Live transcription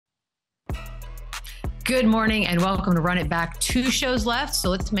Good morning and welcome to Run It Back. 2 shows left, so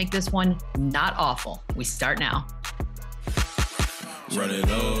let's make this one not awful. We start now. Run it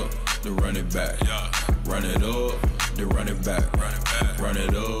up, then run it back. Run it up, then run it back. Run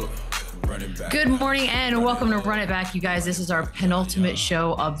it up, run it back. Good morning and welcome to Run It Back, you guys. This is our penultimate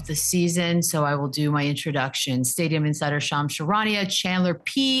show of the season, so I will do my introduction. Stadium insider Shams Charania, Chandler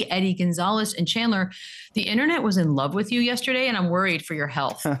P, Eddie Gonzalez, and Chandler. The internet was in love with you yesterday, and I'm worried for your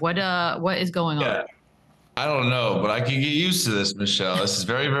health. What is going on? I don't know, but I can get used to this, Michelle. This is a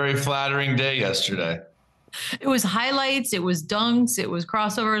very, very flattering day yesterday. It was highlights, it was dunks, it was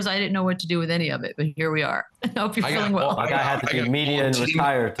crossovers. I didn't know what to do with any of it, but here we are. I hope you're feeling well. I had to be media and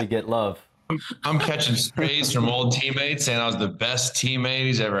retire to get love. I'm catching strays from old teammates saying I was the best teammate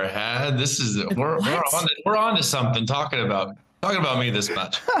he's ever had. We're on to something talking about me this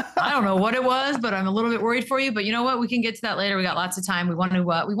much. I don't know what it was, but I'm a little bit worried for you. But you know what? We can get to that later. We got lots of time. We wanted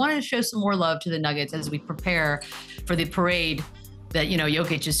to show some more love to the Nuggets as we prepare for the parade that,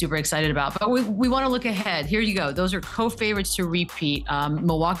 Jokic is super excited about. But we want to look ahead. Here you go. Those are co-favorites to repeat.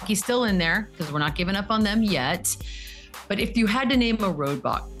 Milwaukee's still in there because we're not giving up on them yet. But if you had to name a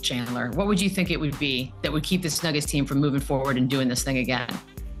roadblock, Chandler, what would you think it would be that would keep this Nuggets team from moving forward and doing this thing again?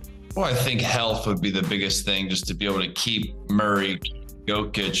 Well, I think health would be the biggest thing, just to be able to keep Murray,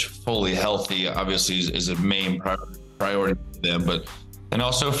 Jokic fully healthy, obviously is a main priority for them. And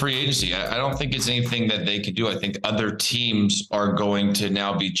also free agency. I don't think it's anything that they could do. I think other teams are going to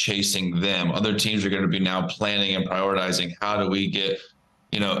now be chasing them. Other teams are going to be now planning and prioritizing, how do we get,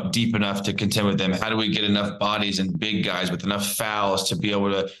 deep enough to contend with them? How do we get enough bodies and big guys with enough fouls to be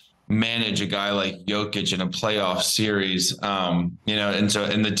able to manage a guy like Jokic in a playoff series? And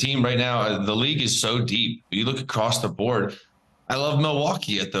the team right now, the league is so deep. You look across the board. I love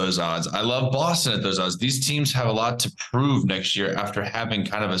Milwaukee at those odds. I love Boston at those odds. These teams have a lot to prove next year after having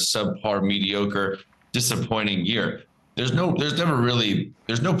kind of a subpar, mediocre, disappointing year. There's no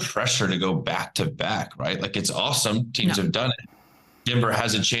pressure to go back to back, right? Like, it's awesome. Teams have done it. Denver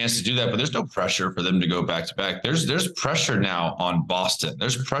has a chance to do that, but there's no pressure for them to go back to back. There's pressure now on Boston.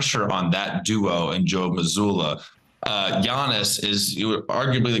 There's pressure on that duo and Joe Mazzulla. Giannis is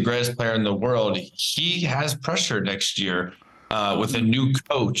arguably the greatest player in the world. He has pressure next year with a new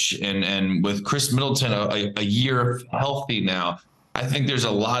coach and with Chris Middleton a year healthy now. I think there's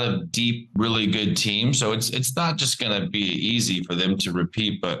a lot of deep, really good teams. So it's not just going to be easy for them to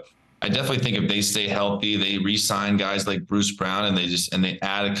repeat, but I definitely think if they stay healthy, they re-sign guys like Bruce Brown and they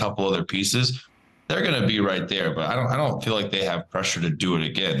add a couple other pieces, they're going to be right there. But I don't feel like they have pressure to do it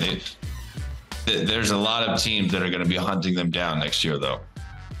again. There's a lot of teams that are going to be hunting them down next year, though.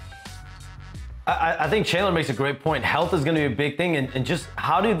 I think Chandler makes a great point. Health is going to be a big thing, and just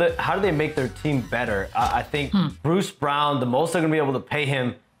how do they make their team better? I think Bruce Brown, the most they're going to be able to pay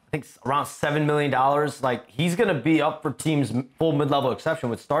him, I think around $7 million. Like, he's going to be up for teams' full mid-level exception,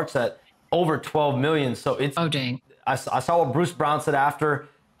 which starts at over $12 million. So it's dang. I saw what Bruce Brown said after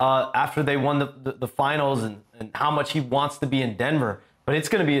they won the finals and how much he wants to be in Denver. But it's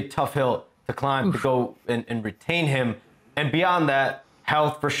going to be a tough hill to climb to go and retain him. And beyond that,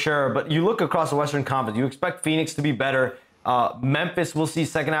 health for sure. But you look across the Western Conference, you expect Phoenix to be better. Memphis, we'll see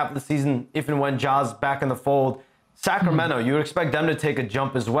second half of the season if and when Ja's back in the fold. Sacramento, you would expect them to take a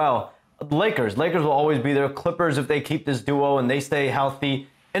jump as well. Lakers will always be there. Clippers, if they keep this duo and they stay healthy.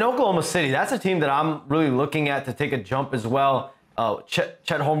 And Oklahoma City, that's a team that I'm really looking at to take a jump as well. Chet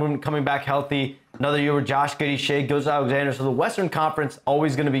Holmgren coming back healthy. Another year with Josh Giddey, Shai Gilgeous-Alexander. So the Western Conference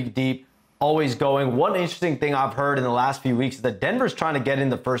always going to be deep, always going. One interesting thing I've heard in the last few weeks is that Denver's trying to get in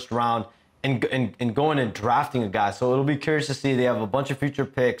the first round and going and drafting a guy. So it'll be curious to see. They have a bunch of future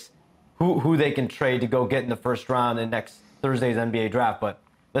picks, who they can trade to go get in the first round in next Thursday's NBA draft. But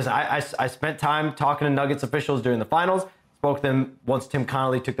listen, I spent time talking to Nuggets officials during the finals, spoke to them once Tim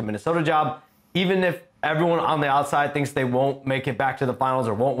Connolly took the Minnesota job. Even if everyone on the outside thinks they won't make it back to the finals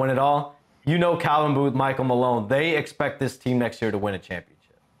or won't win it all, Calvin Booth, Michael Malone, they expect this team next year to win a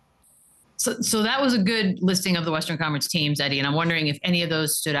championship. So that was a good listing of the Western Conference teams, Eddie, and I'm wondering if any of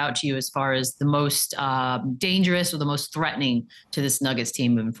those stood out to you as far as the most dangerous or the most threatening to this Nuggets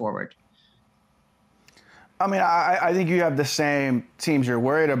team moving forward. I mean, I think you have the same teams you're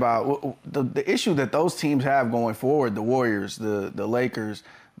worried about. The issue that those teams have going forward, the Warriors, the Lakers,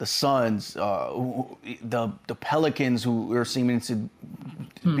 the Suns, the Pelicans, who are seeming to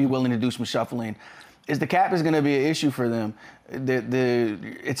be willing to do some shuffling, is the cap is going to be an issue for them.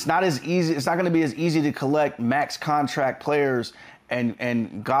 It's not as easy. It's not going to be as easy to collect max contract players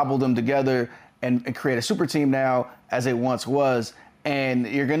and gobble them together and create a super team now as it once was. And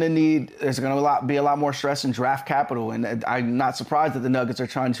there's going to be a lot more stress in draft capital. And I'm not surprised that the Nuggets are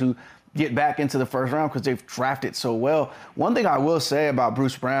trying to get back into the first round because they've drafted so well. One thing I will say about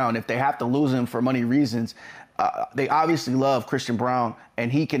Bruce Brown, if they have to lose him for money reasons, they obviously love Christian Brown,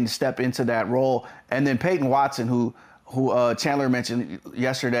 and he can step into that role. And then Peyton Watson, who Chandler mentioned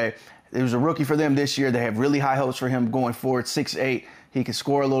yesterday, it was a rookie for them this year. They have really high hopes for him going forward, 6'8". He can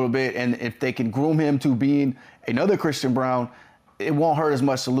score a little bit. And if they can groom him to being another Christian Brown, it won't hurt as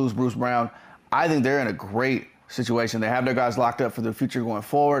much to lose Bruce Brown. I think they're in a great situation. They have their guys locked up for the future going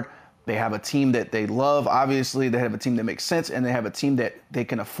forward. They have a team that they love, obviously. They have a team that makes sense, and they have a team that they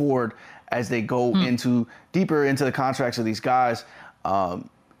can afford as they go deeper into the contracts of these guys.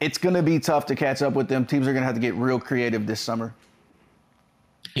 It's going to be tough to catch up with them. Teams are going to have to get real creative this summer.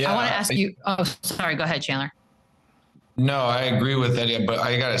 Yeah, I want to ask you. Oh, sorry. Go ahead, Chandler. No, I agree with Eddie, but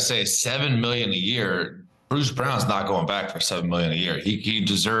I got to say, $7 million a year. Bruce Brown's not going back for $7 million a year. He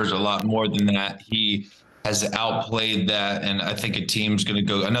deserves a lot more than that. He has outplayed that, and I think a team's going to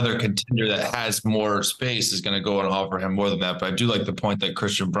go. Another contender that has more space is going to go and offer him more than that. But I do like the point that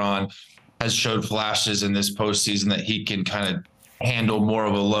Christian Braun has showed flashes in this postseason that he can kind of handle more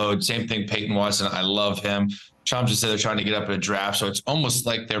of a load. Same thing, Peyton Watson. I love him. Shams just said they're trying to get up in a draft, so it's almost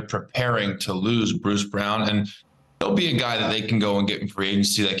like they're preparing to lose Bruce Brown. And there'll be a guy that they can go and get in free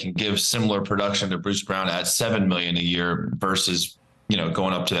agency that can give similar production to Bruce Brown at $7 million a year versus,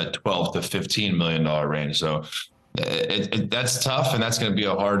 going up to that $12 to $15 million range. So that's tough, and that's going to be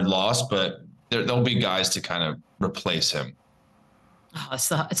a hard loss, but there'll be guys to kind of replace him.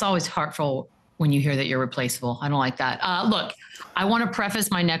 Oh, it's always hurtful when you hear that you're replaceable. I don't like that. Look, I want to preface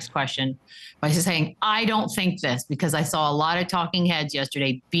my next question by just saying I don't think this, because I saw a lot of talking heads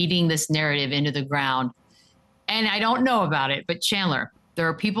yesterday beating this narrative into the ground. And I don't know about it, but Chandler, there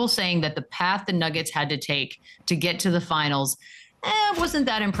are people saying that the path the Nuggets had to take to get to the finals wasn't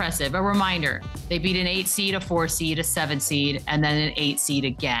that impressive. A reminder, they beat an 8 seed, a 4 seed, a 7 seed, and then an 8 seed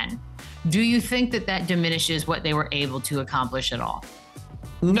again. Do you think that diminishes what they were able to accomplish at all?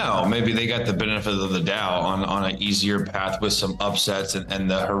 No, maybe they got the benefit of the doubt on an easier path with some upsets and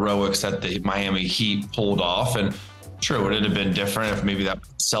the heroics that the Miami Heat pulled off. And sure, would it have been different if maybe that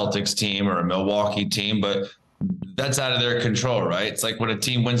Celtics team or a Milwaukee team, but that's out of their control, right? It's like when a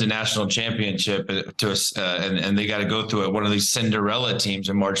team wins a national championship and they got to go through one of these Cinderella teams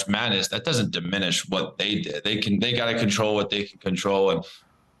in March Madness. That doesn't diminish what they did. They got to control what they can control. And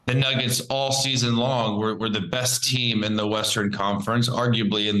the Nuggets all season long were the best team in the Western Conference,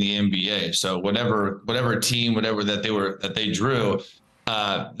 arguably in the NBA. So whatever team, that they drew,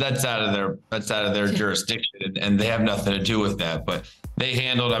 that's out of their jurisdiction, and they have nothing to do with that. But they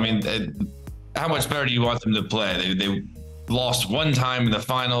handled. I mean. How much better do you want them to play? They lost one time in the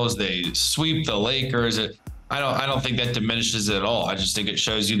finals. They sweep the Lakers. I don't think that diminishes it at all. I just think it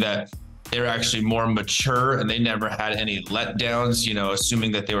shows you that they're actually more mature and they never had any letdowns,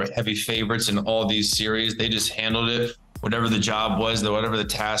 assuming that they were heavy favorites in all these series. They just handled it. Whatever the job was, whatever the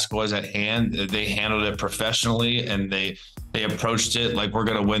task was at hand, they handled it professionally, and they approached it like, we're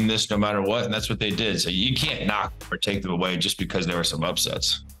going to win this no matter what. And that's what they did. So you can't knock or take them away just because there were some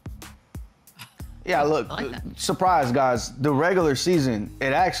upsets. Yeah, look, surprise, guys. The regular season,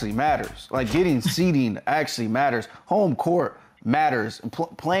 it actually matters. Like, getting seeding actually matters. Home court matters.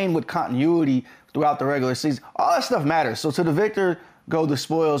 Playing with continuity throughout the regular season, all that stuff matters. So to the victor go the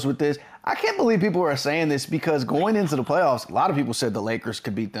spoils with this. I can't believe people are saying this, because going into the playoffs, a lot of people said the Lakers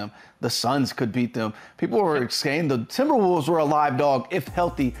could beat them. The Suns could beat them. People were saying the Timberwolves were a live dog if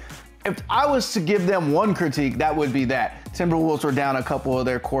healthy. If I was to give them one critique, that would be that. Timberwolves were down a couple of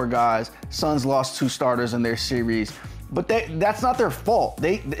their core guys. Suns lost 2 starters in their series. But that's not their fault.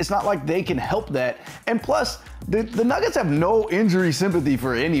 It's not like they can help that. And plus, the Nuggets have no injury sympathy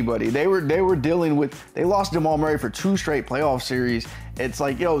for anybody. They were dealing with, they lost Jamal Murray for 2 straight playoff series. It's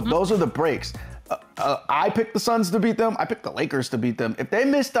like, those are the breaks. I picked the Suns to beat them. I picked the Lakers to beat them. If they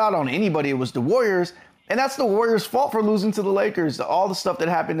missed out on anybody, it was the Warriors. And that's the Warriors' fault for losing to the Lakers. All the stuff that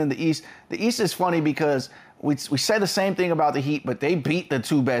happened in the East. The East is funny because we say the same thing about the Heat, but they beat the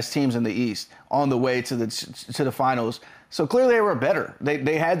 2 best teams in the East on the way to the finals. So clearly they were better.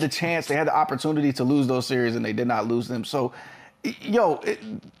 They had the chance, they had the opportunity to lose those series, and they did not lose them. So,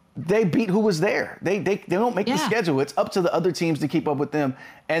 they beat who was there. They don't make the schedule. It's up to the other teams to keep up with them.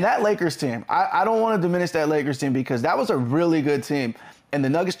 And that Lakers team, I don't want to diminish that Lakers team, because that was a really good team. And the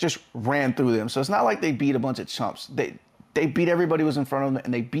Nuggets just ran through them. So it's not like they beat a bunch of chumps. They beat everybody who was in front of them,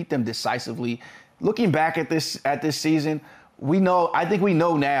 and they beat them decisively. Looking back at this season, I think we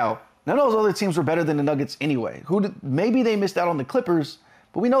know now, none of those other teams were better than the Nuggets anyway. Maybe they missed out on the Clippers,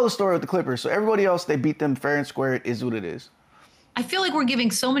 but we know the story with the Clippers. So everybody else, they beat them fair and square. It is what it is. I feel like we're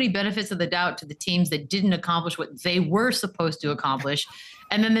giving so many benefits of the doubt to the teams that didn't accomplish what they were supposed to accomplish.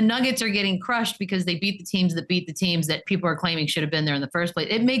 And then the Nuggets are getting crushed because they beat the teams that people are claiming should have been there in the first place.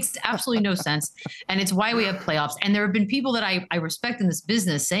 It makes absolutely no sense. And it's why we have playoffs. And there have been people that I respect in this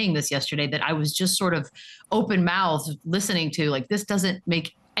business saying this yesterday that I was just sort of open mouthed listening to, like, this doesn't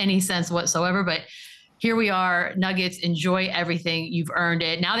make any sense whatsoever. But here we are, Nuggets, enjoy everything. You've earned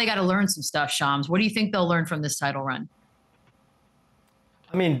it. Now they got to learn some stuff, Shams. What do you think they'll learn from this title run?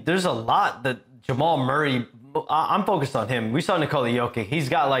 I mean, there's a lot that Jamal Murray, I'm focused on him. We saw Nikola Jokic. He's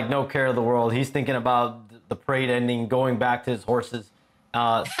got like no care of the world. He's thinking about the parade ending, going back to his horses,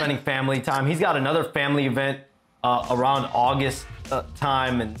 spending family time. He's got another family event around August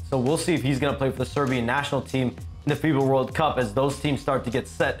time. And so we'll see if he's going to play for the Serbian national team in the FIBA World Cup as those teams start to get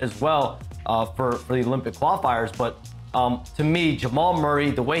set as well for the Olympic qualifiers. But to me, Jamal Murray,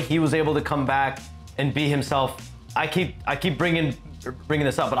 the way he was able to come back and be himself, I keep bringing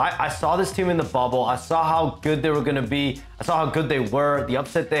this up, but I saw this team in the bubble. I saw how good they were going to be. I saw how good they were, the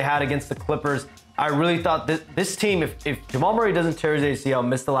upset they had against the Clippers. I really thought this team, if Jamal Murray doesn't tear his ACL,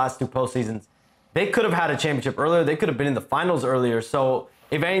 miss the last two postseasons, they could have had a championship earlier. They could have been in the finals earlier. So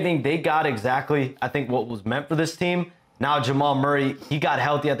if anything, they got exactly, I think, what was meant for this team. Now Jamal Murray, he got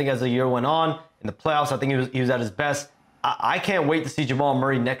healthy, I think, as the year went on. In the playoffs, I think he was at his best. I can't wait to see Jamal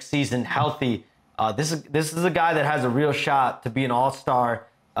Murray next season healthy. This is a guy that has a real shot to be an all-star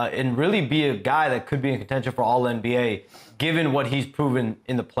and really be a guy that could be in contention for All-NBA, given what he's proven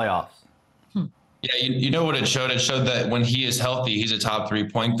in the playoffs. Yeah, you know what it showed? It showed that when he is healthy, he's a top 3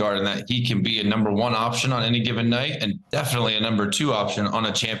 point guard and that he can be a number 1 option on any given night and definitely a number 2 option on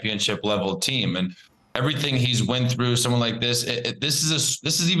a championship level team. And everything he's went through, someone like this, this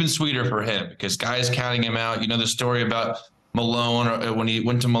is even sweeter for him because guys counting him out. You know the story about Malone, or when he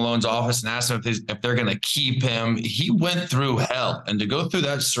went to Malone's office and asked him if they're going to keep him. He went through hell, and to go through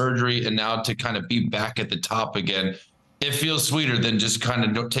that surgery and now to kind of be back at the top again, it feels sweeter than just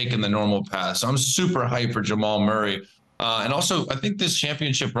kind of taking the normal path. So I'm super hyped for Jamal Murray. And also, I think this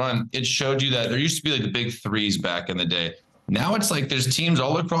championship run, it showed you that there used to be like the big threes back in the day. Now it's like there's teams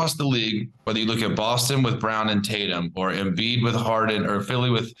all across the league, whether you look at Boston with Brown and Tatum, or Embiid with Harden, or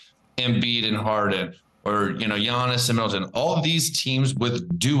Philly with Embiid and Harden, or, you know, Giannis and Middleton, all of these teams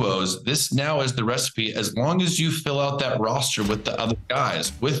with duos. This now is the recipe. As long as you fill out that roster with the other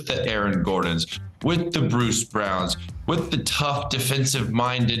guys, with the Aaron Gordons, with the Bruce Browns, with the tough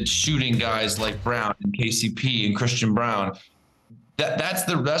defensive-minded shooting guys like Brown and KCP and Christian Brown, that's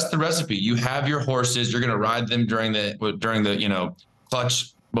the recipe. You have your horses. You're going to ride them during the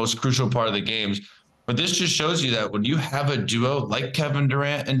clutch, most crucial part of the games. But this just shows you that when you have a duo like Kevin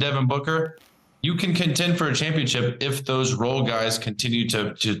Durant and Devin Booker, you can contend for a championship if those role guys continue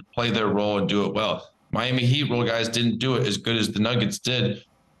to play their role and do it well. Miami Heat role guys didn't do it as good as the Nuggets did.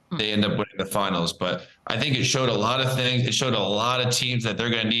 They end up winning the finals. But I think it showed a lot of things. It showed a lot of teams that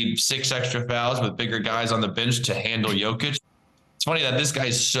they're going to need 6 extra fouls with bigger guys on the bench to handle Jokic. It's funny that this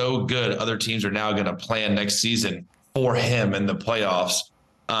guy's so good. Other teams are now going to plan next season for him in the playoffs.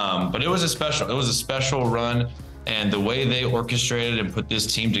 But it was a special run. And the way they orchestrated and put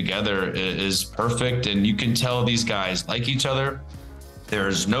this team together is perfect. And you can tell these guys like each other.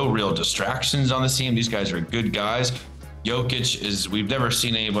 There's no real distractions on the team. These guys are good guys. Jokic we've never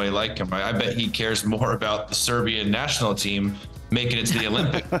seen anybody like him. I bet he cares more about the Serbian national team making it to the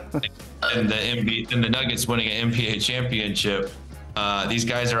Olympics and the Nuggets winning an NBA championship. These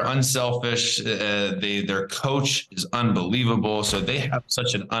guys are unselfish. Their coach is unbelievable. So they have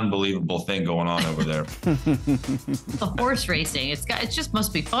such an unbelievable thing going on over there. The horse racing. It just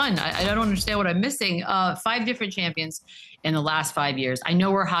must be fun. I don't understand what I'm missing. 5 different champions in the last 5 years. I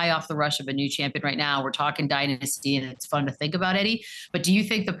know we're high off the rush of a new champion right now. We're talking dynasty, and it's fun to think about, Eddie. But do you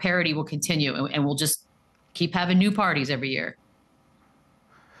think the parity will continue and we'll just keep having new parties every year?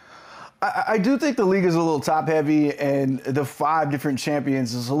 I do think the league is a little top heavy, and the 5 different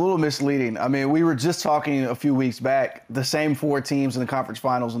champions is a little misleading. I mean, we were just talking a few weeks back, the same 4 teams in the conference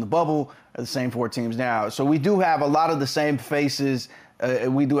finals in the bubble are the same 4 teams now. So we do have a lot of the same faces.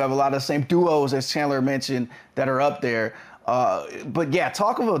 We do have a lot of the same duos, as Chandler mentioned, that are up there. But yeah,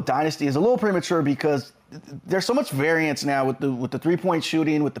 talk of a dynasty is a little premature because there's so much variance now with the 3-point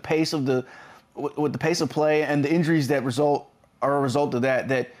shooting, with the pace of play, and the injuries that are a result of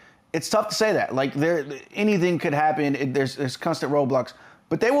that it's tough to say that. Like, anything could happen. There's constant roadblocks.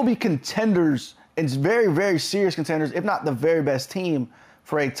 But they will be contenders, and very, very serious contenders, if not the very best team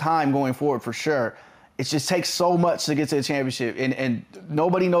for a time going forward for sure. It just takes so much to get to the championship, and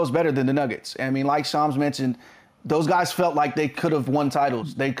nobody knows better than the Nuggets. I mean, like Shams mentioned, those guys felt like they could have won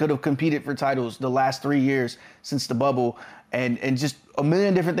titles. They could have competed for titles the last 3 years since the bubble. and just a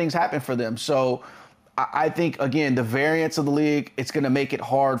million different things happen for them. So I think, again, the variance of the league, it's going to make it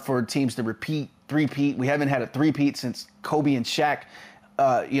hard for teams to three-peat. We haven't had a three-peat since Kobe and Shaq.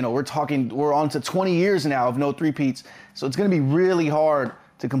 We're on to 20 years now of no three-peats. So it's going to be really hard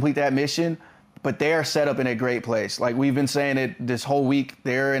to complete that mission, but they are set up in a great place. Like we've been saying it this whole week,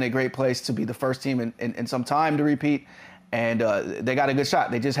 they're in a great place to be the first team in some time to repeat, and they got a good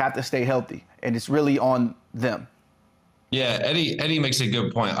shot. They just have to stay healthy, and it's really on them. Yeah, Eddie makes a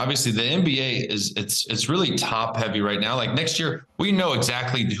good point. Obviously, the NBA it's really top heavy right now. Like next year, we know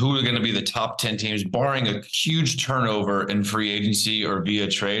exactly who are going to be the top 10 teams, barring a huge turnover in free agency or via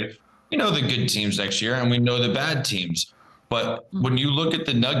trade. We know the good teams next year, and we know the bad teams. But when you look at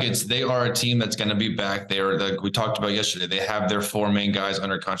the Nuggets, they are a team that's going to be back there. Like we talked about yesterday, they have their 4 main guys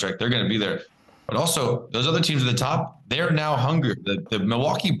under contract. They're going to be there. But also, those other teams at the top, they're now hungry. The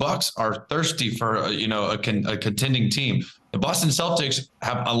Milwaukee Bucks are thirsty for a contending team. The Boston Celtics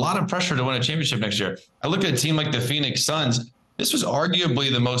have a lot of pressure to win a championship next year. I look at a team like the Phoenix Suns. This was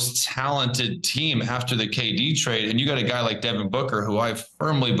arguably the most talented team after the KD trade, and you got a guy like Devin Booker, who I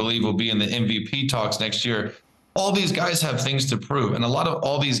firmly believe will be in the MVP talks next year. All these guys have things to prove, and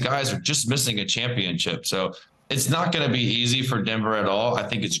all these guys are just missing a championship. So it's not going to be easy for Denver at all. I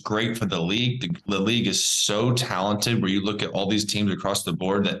think it's great for the league. The league is so talented where you look at all these teams across the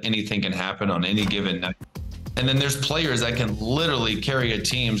board that anything can happen on any given night. And then there's players that can literally carry a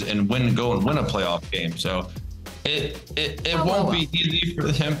teams and go and win a playoff game. So it won't be easy for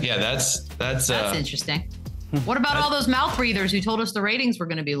them. Yeah, that's interesting. What about all those mouth breathers who told us the ratings were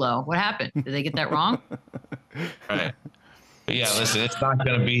going to be low? What happened? Did they get that wrong? Right. But yeah, listen, it's not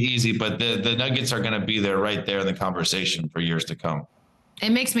going to be easy, but the Nuggets are going to be there right there in the conversation for years to come. It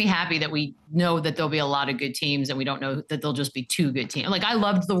makes me happy that we know that there'll be a lot of good teams and we don't know that there'll just be 2 good teams. Like I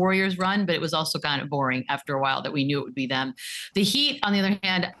loved the Warriors run, but it was also kind of boring after a while that we knew it would be them. The Heat, on the other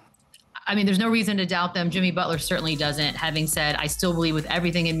hand, I mean, there's no reason to doubt them. Jimmy Butler certainly doesn't. Having said, I still believe with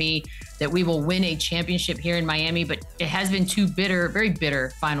everything in me that we will win a championship here in Miami, but it has been 2 very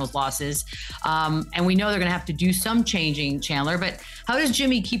bitter finals losses. And we know they're going to have to do some changing, Chandler, but how does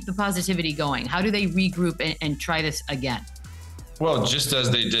Jimmy keep the positivity going? How do they regroup and try this again? Well, just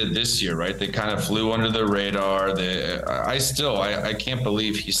as they did this year, right? They kind of flew under the radar. I can't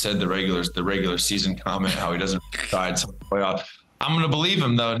believe he said the regular season comment, how he doesn't decide to playoff. I'm going to believe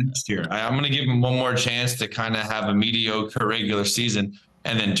him, though, next year. I'm going to give him one more chance to kind of have a mediocre regular season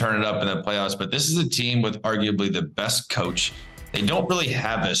and then turn it up in the playoffs. But this is a team with arguably the best coach. They don't really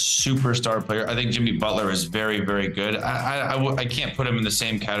have a superstar player. I think Jimmy Butler is very, very good. I can't put him in the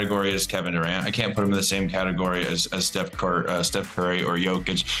same category as Kevin Durant. I can't put him in the same category as Steph Curry or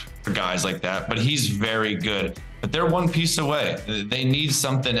Jokic or guys like that. But he's very good. But they're one piece away. They need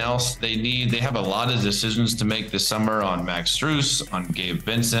something else. They have a lot of decisions to make this summer on Max Strus, on Gabe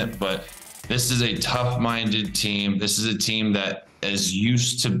Vincent. But this is a tough-minded team. This is a team that is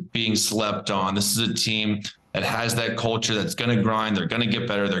used to being slept on. This is a team that has that culture that's going to grind. They're going to get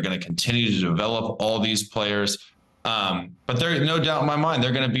better. They're going to continue to develop all these players. But there's no doubt in my mind,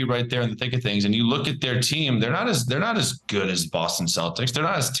 they're going to be right there in the thick of things. And you look at their team, they're not as good as Boston Celtics. They're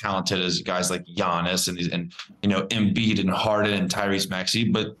not as talented as guys like Giannis and Embiid and Harden and Tyrese Maxey,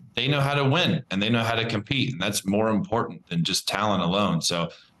 but they know how to win and they know how to compete. And that's more important than just talent alone. So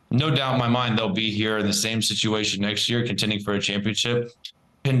no doubt in my mind, they'll be here in the same situation next year, contending for a championship,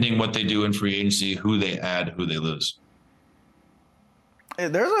 pending what they do in free agency, who they add, who they lose.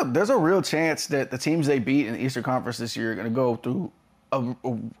 There's a real chance that the teams they beat in the Eastern Conference this year are going to go through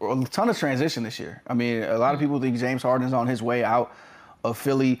a ton of transition this year. I mean, a lot of people think James Harden's on his way out of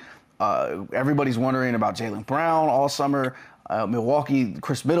Philly. Everybody's wondering about Jaylen Brown all summer. Milwaukee,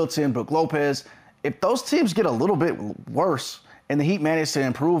 Chris Middleton, Brook Lopez. If those teams get a little bit worse and the Heat manage to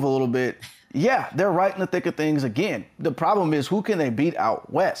improve a little bit, yeah, they're right in the thick of things again. The problem is, who can they beat out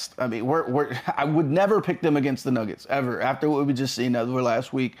west? I mean, I would never pick them against the Nuggets, ever, after what we just seen over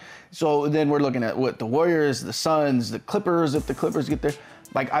last week. So then we're looking at the Warriors, the Suns, the Clippers, if the Clippers get there.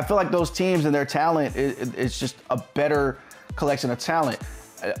 Like, I feel like those teams and their talent, it's just a better collection of talent.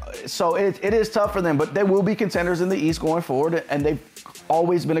 So it is tough for them, but they will be contenders in the East going forward, and they've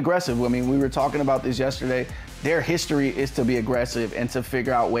always been aggressive. I mean, we were talking about this yesterday. Their history is to be aggressive and to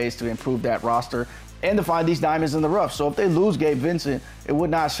figure out ways to improve that roster and to find these diamonds in the rough. So if they lose Gabe Vincent, it would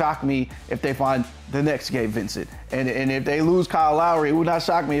not shock me if they find the next Gabe Vincent. And if they lose Kyle Lowry, it would not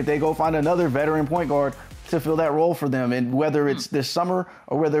shock me if they go find another veteran point guard to fill that role for them. And whether it's this summer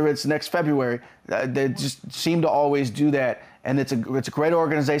or whether it's next February, they just seem to always do that. And it's a great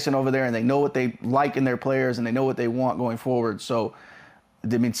organization over there, and they know what they like in their players, and they know what they want going forward. So,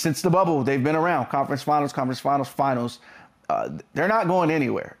 I mean, since the bubble, they've been around. Conference finals. they're not going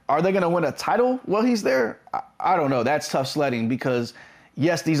anywhere. Are they going to win a title while he's there? I don't know. That's tough sledding because,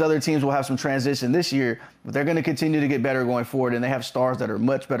 yes, these other teams will have some transition this year, but they're going to continue to get better going forward, and they have stars that are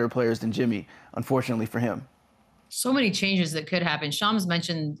much better players than Jimmy, unfortunately for him. So many changes that could happen. Shams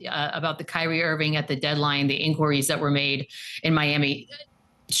mentioned about the Kyrie Irving at the deadline, the inquiries that were made in Miami.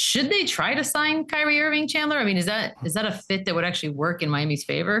 Should they try to sign Kyrie Irving, Chandler? I mean, is that a fit that would actually work in Miami's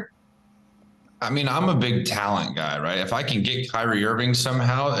favor? I mean, I'm a big talent guy, right? If I can get Kyrie Irving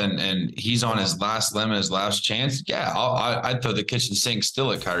somehow and he's on his last limb, his last chance, yeah, I'd throw the kitchen sink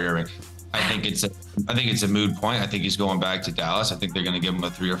still at Kyrie Irving. I think it's a moot point. I think he's going back to Dallas. I think they're going to give him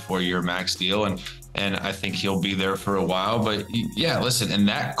a 3 or 4 year max deal, and I think he'll be there for a while. But yeah, listen, in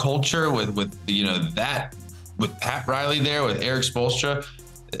that culture with Pat Riley there, with Eric Spoelstra,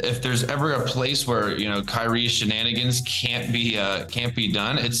 if there's ever a place where Kyrie's shenanigans can't be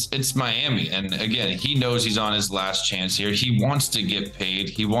done, it's Miami. And again, he knows he's on his last chance here. He wants to get paid.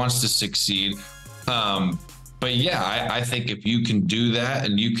 He wants to succeed. But yeah, I think if you can do that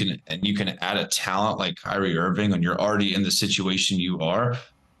and you can add a talent like Kyrie Irving when you're already in the situation you are,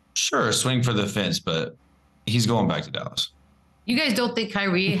 sure, swing for the fence. But he's going back to Dallas. You guys don't think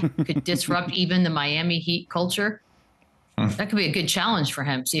Kyrie could disrupt even the Miami Heat culture? That could be a good challenge for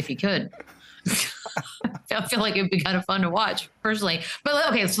him. See if he could. I feel like it'd be kind of fun to watch personally. But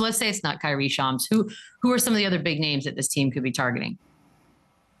okay, so let's say it's not Kyrie, Shams. Who are some of the other big names that this team could be targeting?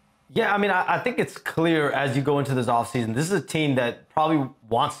 Yeah, I mean, I think it's clear as you go into this offseason, this is a team that probably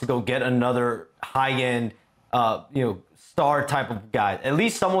wants to go get another high-end, star type of guy. At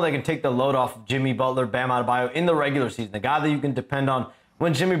least someone that can take the load off of Jimmy Butler, Bam Adebayo in the regular season. A guy that you can depend on.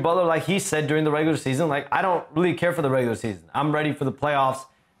 When Jimmy Butler, like he said during the regular season, like, I don't really care for the regular season. I'm ready for the playoffs.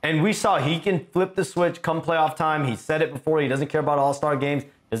 And we saw he can flip the switch come playoff time. He said it before. He doesn't care about all-star games.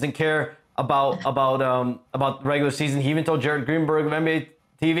 Doesn't care about the regular season. He even told Jared Greenberg of NBA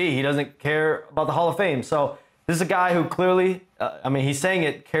TV he doesn't care about the Hall of Fame. So this is a guy who clearly, he's saying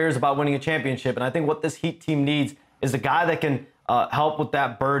it, cares about winning a championship. And I think what this Heat team needs is a guy that can help with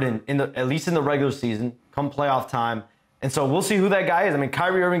that burden at least in the regular season come playoff time. And so we'll see who that guy is. I mean,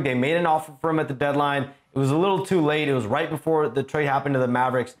 Kyrie Irving, they made an offer for him at the deadline. It was a little too late. It was right before the trade happened to the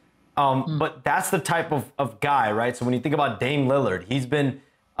Mavericks. But that's the type of guy, right? So when you think about Dame Lillard, he's been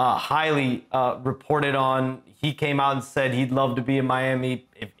highly reported on. He came out and said he'd love to be in Miami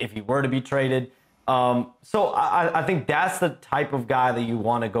if he were to be traded. So I think that's the type of guy that you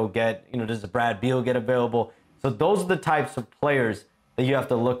want to go get. Does Brad Beal get available? So those are the types of players that you have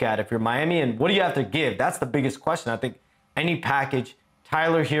to look at if you're Miami. And what do you have to give? That's the biggest question. I think any package,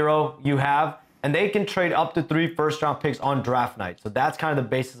 Tyler Hero you have, and they can trade up to 3 first-round picks on draft night. So that's kind of the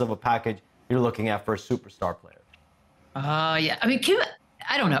basis of a package you're looking at for a superstar player. Yeah. I mean,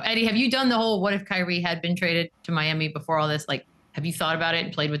 I don't know. Eddie, have you done the whole what if Kyrie had been traded to Miami before all this? Like, have you thought about it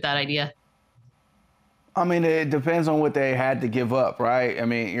and played with that idea? I mean, it depends on what they had to give up, right? I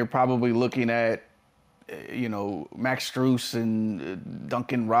mean, you're probably looking at, Max Strus and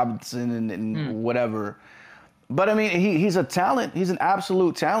Duncan Robinson and whatever. But, I mean, he's a talent. He's an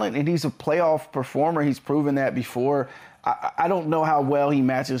absolute talent, and he's a playoff performer. He's proven that before. I don't know how well he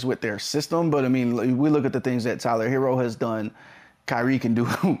matches with their system, but, I mean, we look at the things that Tyler Hero has done. Kyrie can do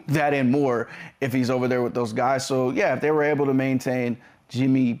that and more if he's over there with those guys. So, yeah, if they were able to maintain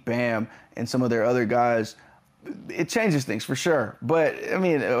Jimmy, Bam, and some of their other guys, it changes things for sure. But, I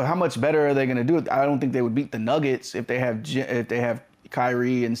mean, how much better are they going to do it? I don't think they would beat the Nuggets if they have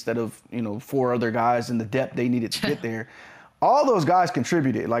Kyrie instead of 4 other guys in the depth they needed to get there. All those guys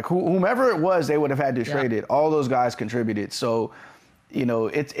contributed. Like whomever it was, they would have had to trade it. All those guys contributed. So,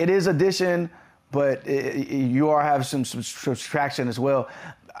 it is addition, but you are having some subtraction as well.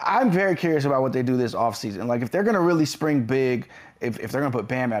 I'm very curious about what they do this offseason. Like if they're going to really spring big, if they're going to put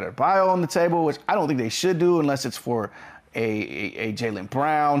Bam Adebayo on the table, which I don't think they should do unless it's for a Jaylen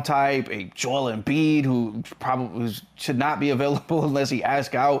Brown type, a Joel Embiid who probably should not be available unless he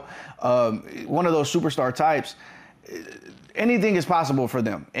asks out, one of those superstar types. Anything is possible for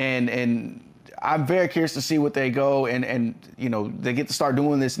them, and I'm very curious to see what they go and they get to start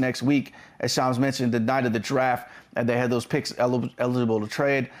doing this next week, as Shams mentioned, the night of the draft, and they had those picks eligible to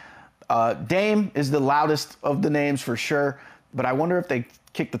trade. Dame is the loudest of the names for sure, but I wonder if they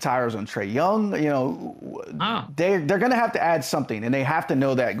kick the tires on Trae Young. They're going to have to add something, and they have to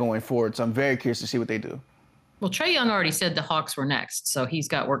know that going forward. So I'm very curious to see what they do. Well, Trae Young already said the Hawks were next, so he's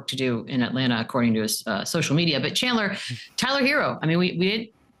got work to do in Atlanta, according to his social media. But Chandler, Tyler Hero, I mean,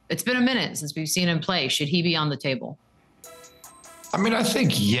 it's been a minute since we've seen him play. Should he be on the table? I mean, I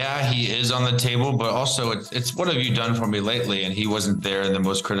think, yeah, he is on the table, but also it's what have you done for me lately? And he wasn't there in the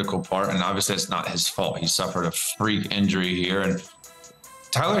most critical part. And obviously it's not his fault. He suffered a freak injury here. And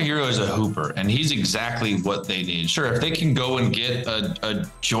Tyler Hero is a hooper, and he's exactly what they need. Sure, if they can go and get a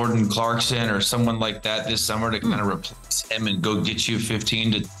Jordan Clarkson or someone like that this summer to kind of replace him and go get you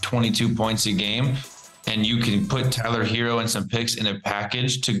 15 to 22 points a game, and you can put Tyler Hero and some picks in a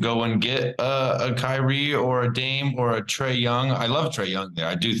package to go and get a Kyrie or a Dame or a Trae Young. I love Trae Young there.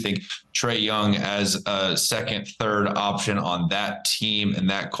 I do think Trae Young as a second, third option on that team and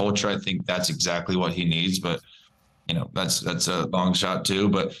that culture, I think that's exactly what he needs. But, you know, that's a long shot too.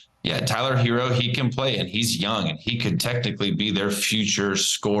 But yeah, Tyler Hero, he can play, and he's young, and he could technically be their future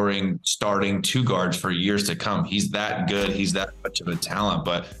scoring starting two guards for years to come. He's that good. He's that much of a talent.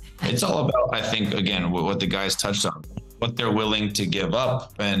 But it's all about, I think, again, what the guys touched on, what they're willing to give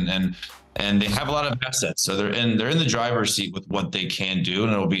up, and they have a lot of assets, so they're in the driver's seat with what they can do,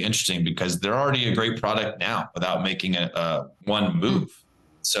 and it'll be interesting because they're already a great product now without making a one move.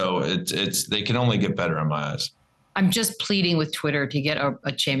 So it's they can only get better in my eyes. I'm just pleading with Twitter to get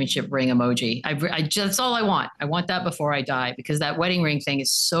a championship ring emoji. That's all I want. I want that before I die, because that wedding ring thing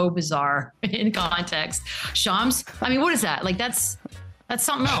is so bizarre in context. Shams, I mean, what is that? Like, that's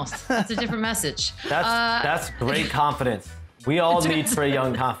something else. That's a different message. That's great confidence. We all need Trae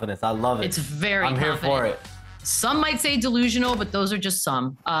Young confidence. I love it. It's very I'm confident. here for it. Some might say delusional, but those are just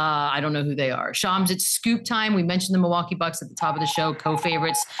some. I don't know who they are. Shams, it's scoop time. We mentioned the Milwaukee Bucks at the top of the show,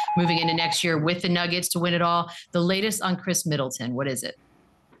 co-favorites moving into next year with the Nuggets to win it all. The latest on Chris Middleton. What is it?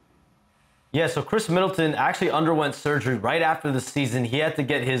 Yeah, so Chris Middleton actually underwent surgery right after the season. He had to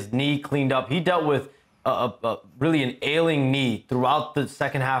get his knee cleaned up. He dealt with really an ailing knee throughout the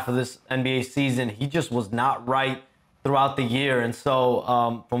second half of this NBA season. He just was not right throughout the year. And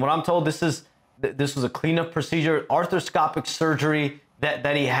so from what I'm told, this was a cleanup procedure, arthroscopic surgery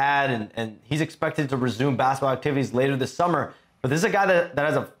that he had, and he's expected to resume basketball activities later this summer. But this is a guy that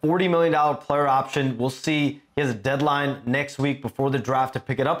has a $40 million player option. We'll see. He has a deadline next week before the draft to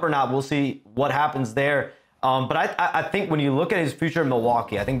pick it up or not. We'll see what happens there. But I think when you look at his future in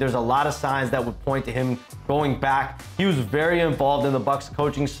Milwaukee, I think there's a lot of signs that would point to him going back. He was very involved in the Bucks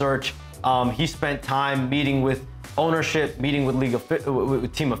coaching search. He spent time meeting with ownership, meeting with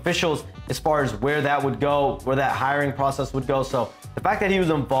with team officials as far as where that would go, where that hiring process would go. So the fact that he was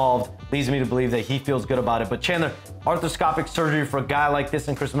involved leads me to believe that he feels good about it. But Chandler, arthroscopic surgery for a guy like this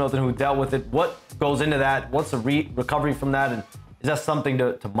and Chris Middleton who dealt with it, what goes into that? What's the recovery from that? And is that something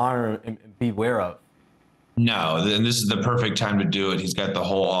to monitor and be aware of? No, and this is the perfect time to do it. He's got the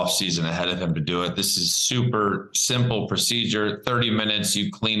whole offseason ahead of him to do it. This is super simple procedure, 30 minutes,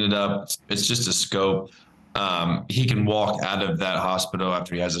 you clean it up. It's just a scope. He can walk out of that hospital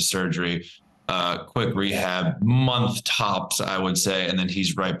after he has a surgery, quick rehab, month tops, I would say, and then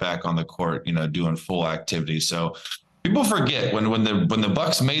he's right back on the court, you know, doing full activity. So people forget when the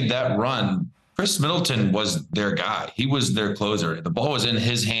Bucks made that run, Chris Middleton was their guy. He was their closer. The ball was in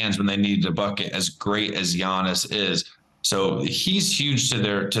his hands when they needed a bucket, as great as Giannis is. So he's huge to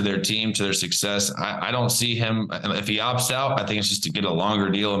their team, to their success. I don't see him, if he opts out, I think it's just to get a longer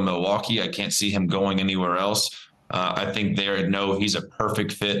deal in Milwaukee. I can't see him going anywhere else. I think they know he's a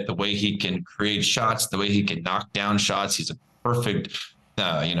perfect fit. The way he can create shots, the way he can knock down shots, he's a perfect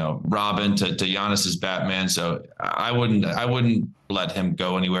Robin to Giannis's Batman. So I wouldn't let him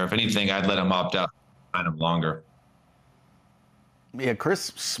go anywhere. If anything, I'd let him opt out, find him longer. Yeah,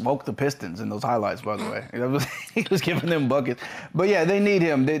 Chris smoked the Pistons in those highlights, by the way. He was giving them buckets. But yeah, they need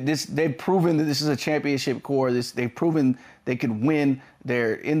him. They've proven that this is a championship core. They've proven they can win.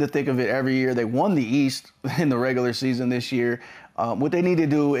 They're in the thick of it every year. They won the East in the regular season this year. What they need to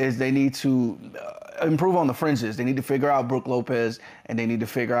do is they need to improve on the fringes. They need to figure out Brook Lopez, and they need to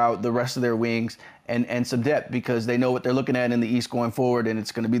figure out the rest of their wings and some depth, because they know what they're looking at in the East going forward, and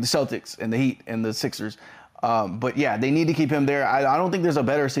it's going to be the Celtics and the Heat and the Sixers. But yeah, they need to keep him there. I don't think there's a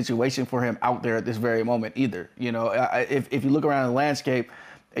better situation for him out there at this very moment either. You know, if you look around the landscape,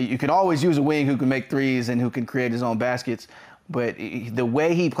 you can always use a wing who can make threes and who can create his own baskets. But the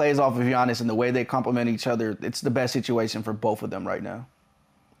way he plays off of Giannis and the way they complement each other, it's the best situation for both of them right now.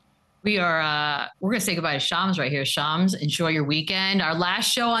 We're going to say goodbye to Shams right here. Shams, enjoy your weekend. Our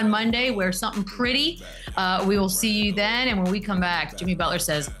last show on Monday, wear something pretty. We will see you then. And when we come back, Jimmy Butler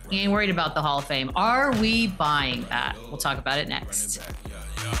says he ain't worried about the Hall of Fame. Are we buying that? We'll talk about it next.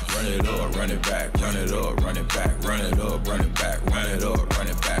 Run it up, run it back, run it up, run it back, run it up, run it back, run it up, run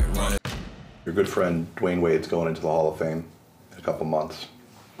it back, run it. Your good friend Dwayne Wade's going into the Hall of Fame in a couple months.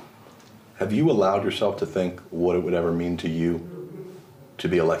 Have you allowed yourself to think what it would ever mean to you to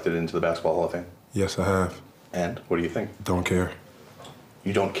be elected into the Basketball Hall of Fame? Yes, I have. And what do you think? Don't care.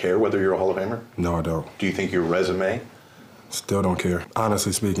 You don't care whether you're a Hall of Famer? No, I don't. Do you think your resume? Still don't care.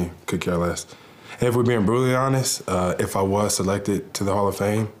 Honestly speaking, could care less. If we're being brutally honest, if I was selected to the Hall of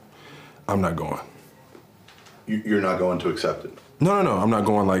Fame, I'm not going. You're not going to accept it? No, I'm not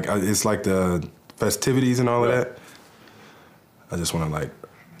going. Like, it's like the festivities and all of that. I just want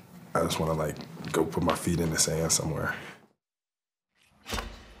to go put my feet in the sand somewhere.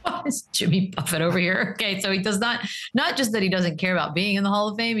 Why is Jimmy Buffett over here? Okay, so he does not just that he doesn't care about being in the Hall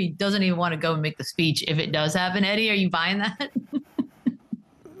of Fame, he doesn't even want to go and make the speech if it does happen. Eddie, are you buying that?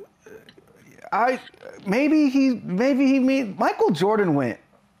 Maybe Michael Jordan went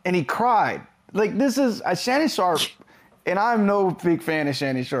and he cried. Like, this is Shannon Sharp, and I'm no big fan of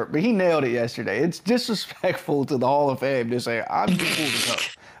Shannon Sharp, but he nailed it yesterday. It's disrespectful to the Hall of Fame to say, I'm too cool to come.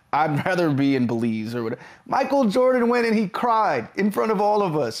 I'd rather be in Belize or whatever. Michael Jordan went and he cried in front of all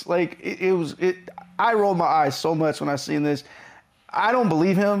of us. Like, I rolled my eyes so much when I seen this. I don't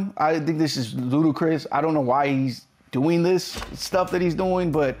believe him. I think this is ludicrous. I don't know why he's doing this stuff that he's doing,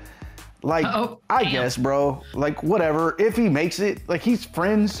 but like, I guess, bro, like, whatever. If he makes it, like, he's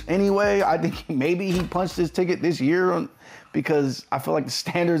friends anyway. I think maybe he punched his ticket this year because I feel like the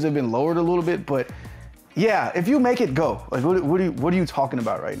standards have been lowered a little bit, but yeah, if you make it, go. Like, what are you talking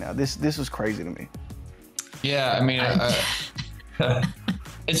about right now? This is crazy to me. Yeah, I mean,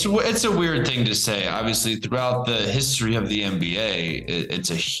 it's a weird thing to say. Obviously, throughout the history of the NBA, it's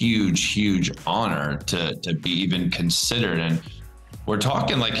a huge honor to be even considered. And we're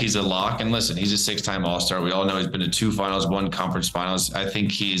talking like he's a lock. And listen, he's a 6-time All-Star. We all know he's been to 2 finals, 1 conference finals. I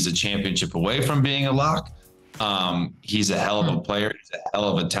think he's a championship away from being a lock. He's a hell of a player. He's a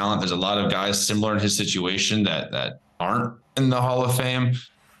hell of a talent. There's a lot of guys similar in his situation that aren't in the Hall of Fame.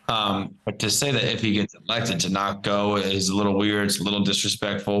 But to say that if he gets elected to not go is a little weird. It's a little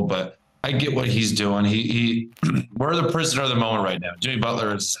disrespectful, but I get what he's doing. We're the prisoner of the moment right now. Jimmy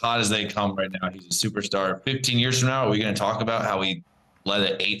Butler is as hot as they come right now. He's a superstar. 15 years from now, are we going to talk about how he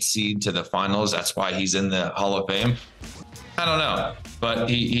led an 8 seed to the finals? That's why he's in the Hall of Fame. I don't know, but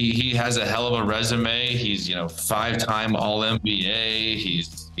he has a hell of a resume. He's 5-time All NBA.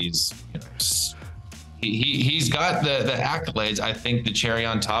 He's got the accolades. I think the cherry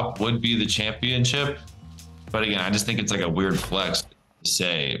on top would be the championship. But again, I just think it's like a weird flex to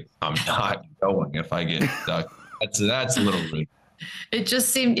say I'm not going if I get stuck. That's a little rude. It just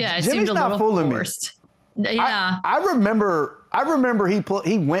seemed, it Jimmy's seemed a not little fooling forced. Me. Yeah, I remember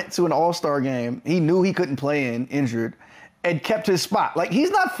he went to an All-Star game. He knew he couldn't play injured, and kept his spot. Like, he's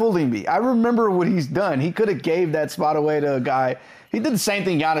not fooling me. I remember what he's done. He could have gave that spot away to a guy. He did the same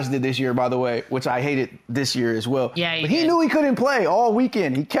thing Giannis did this year, by the way, which I hated this year as well. Yeah, but he knew he couldn't play all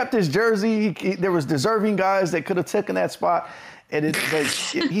weekend. He kept his jersey. There was deserving guys that could have taken that spot. And it's like,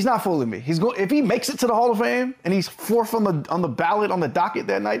 he's not fooling me. If he makes it to the Hall of Fame and he's 4th on the ballot on the docket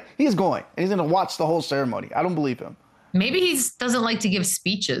that night, he's going. And he's going to watch the whole ceremony. I don't believe him. Maybe he doesn't like to give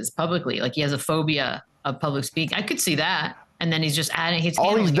speeches publicly. Like, he has a phobia of public speaking. I could see that. And then he's just adding.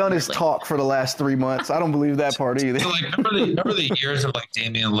 All he's done is talk for the last 3 months. I don't believe that part either. So, like, remember the years of like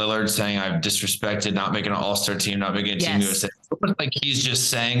Damian Lillard saying I've disrespected not making an All-Star team, not making a team USA. Like, he's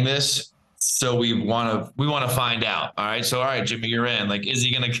just saying this, so we want to find out. All right, so all right, Jimmy, you're in. Like, is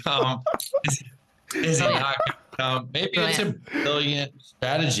he gonna come? Is he not gonna come? Maybe it's a brilliant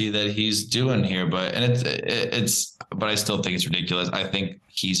strategy that he's doing here, but I still think it's ridiculous. I think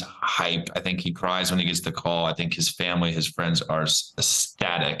he's hyped. I think he cries when he gets the call. I think his family, his friends are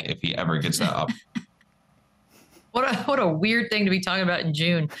ecstatic if he ever gets that up. What a weird thing to be talking about in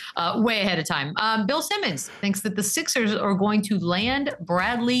June, way ahead of time. Bill Simmons thinks that the Sixers are going to land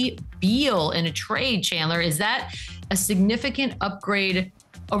Bradley Beal in a trade. Chandler, is that a significant upgrade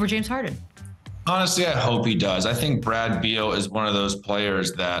over James Harden? Honestly, I hope he does. I think Brad Beal is one of those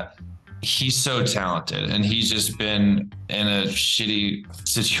players that he's so talented, and he's just been in a shitty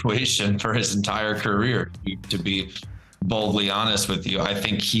situation for his entire career, to be boldly honest with you. I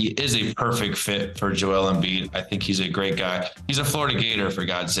think he is a perfect fit for Joel Embiid. I think he's a great guy. He's a Florida Gator, for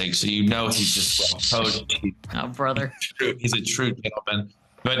God's sake. So he's just well coached. Oh, brother. He's a true gentleman.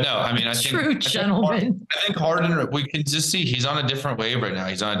 But no, I mean, I think Harden, we can just see he's on a different wave right now.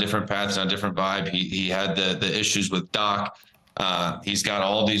 He's on a different path. He's on a different vibe. He had the issues with Doc. He's got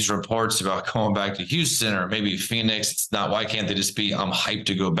all these reports about going back to Houston or maybe Phoenix. It's not, why can't they just be, I'm hyped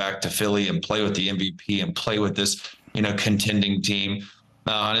to go back to Philly and play with the MVP and play with this, contending team.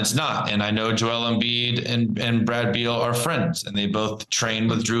 And it's not. And I know Joel Embiid and Brad Beal are friends, and they both trained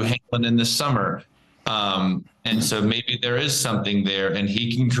with Drew Hanklin in the summer. And so maybe there is something there, and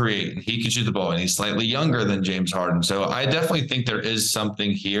he can create and he can shoot the ball, and he's slightly younger than James Harden. So I definitely think there is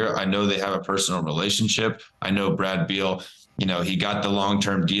something here. I know they have a personal relationship. I know Brad Beal, he got the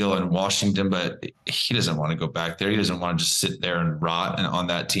long-term deal in Washington, but he doesn't want to go back there. He doesn't want to just sit there and rot on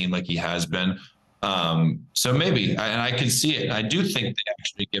that team like he has been. So maybe, and I can see it. I do think they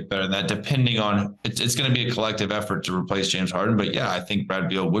actually get better than that, depending on it's going to be a collective effort to replace James Harden. But yeah, I think Brad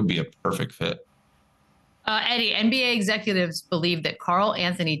Beal would be a perfect fit. Eddie, NBA executives believe that Karl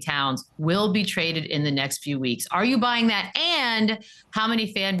Anthony Towns will be traded in the next few weeks. Are you buying that? And how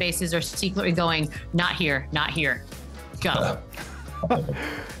many fan bases are secretly going, not here, not here? Go.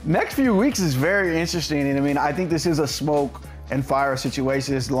 Next few weeks is very interesting. And I mean, I think this is a smoke and fire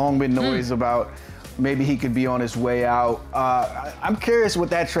situation. There's long been noise about maybe he could be on his way out. I'm curious what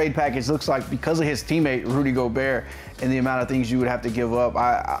that trade package looks like because of his teammate, Rudy Gobert, and the amount of things you would have to give up.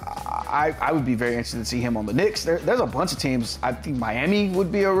 I would be very interested to see him on the Knicks. There's a bunch of teams. I think Miami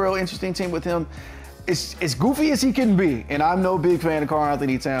would be a real interesting team with him. As goofy as he can be, and I'm no big fan of Karl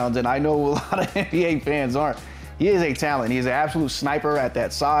Anthony Towns, and I know a lot of NBA fans aren't. He is a talent. He is an absolute sniper at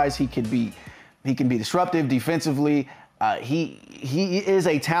that size. He can be disruptive defensively. He is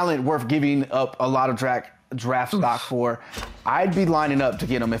a talent worth giving up a lot of draft stock for. I'd be lining up to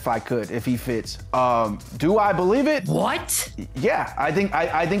get him if I could, if he fits. Do I believe it? What? Yeah, I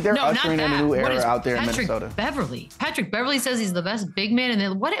think they're ushering in a new era out there in Minnesota. Patrick Beverly says he's the best big man.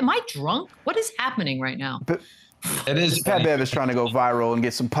 And what? Am I drunk? What is happening right now? It is. Pat Bev is trying to go viral and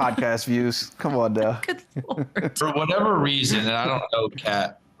get some podcast views. Come on, now. Good Lord. For whatever reason, and I don't know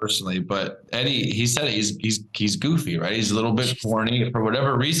Kat personally, but Eddie, he said he's goofy, right? He's a little bit corny. For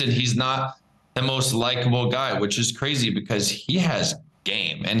whatever reason, he's not the most likable guy, which is crazy because he has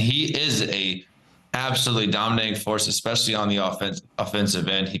game and he is a absolutely dominating force, especially on the offensive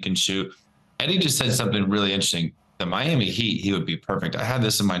end. He can shoot. Eddie just said something really interesting. The Miami Heat, he would be perfect. I had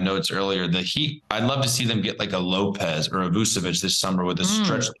this in my notes earlier. The Heat, I'd love to see them get like a Lopez or a Vucevic this summer with a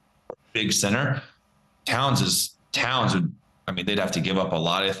stretch big center. Towns would, I mean, they'd have to give up a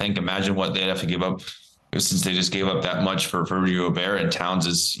lot, I think. Imagine what they'd have to give up since they just gave up that much for Rudy Gobert, and Towns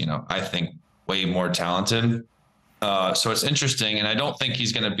is, I think way more talented. So it's interesting, and I don't think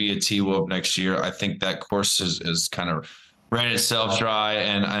he's going to be a T-Wolf next year. I think that course is kind of ran itself dry,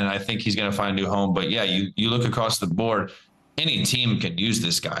 and I think he's going to find a new home. But yeah, you look across the board, any team can use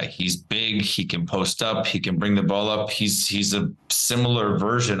this guy. He's big, he can post up, he can bring the ball up. He's a similar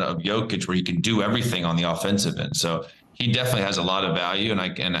version of Jokic where he can do everything on the offensive end. So he definitely has a lot of value, and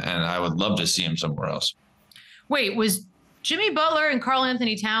I would love to see him somewhere else. Wait, was Jimmy Butler and Karl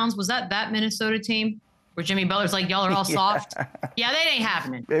Anthony Towns, was that Minnesota team where Jimmy Butler's like, y'all are all soft? Yeah, that ain't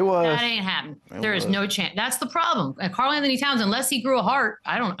happening. It was. That ain't happening. There is no chance. That's the problem. And Karl Anthony Towns, unless he grew a heart,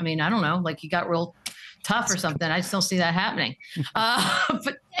 I don't know, like he got real tough or something. I just don't see that happening.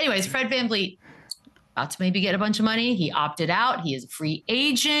 But anyways, Fred VanVleet about to maybe get a bunch of money. He opted out. He is a free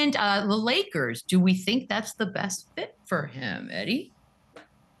agent. The Lakers, do we think that's the best fit for him, Eddie?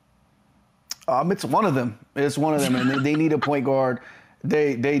 It's one of them. It's one of them, and they need a point guard.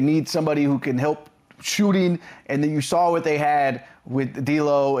 They need somebody who can help shooting, and then you saw what they had with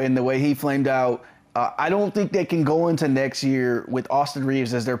D'Lo and the way he flamed out. I don't think they can go into next year with Austin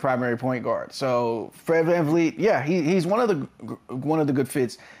Reeves as their primary point guard. So Fred VanVleet, yeah, he's one of the good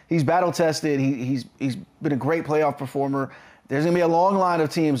fits. He's battle tested. He's been a great playoff performer. There's going to be a long line of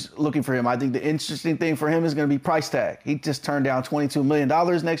teams looking for him. I think the interesting thing for him is going to be price tag. He just turned down $22 million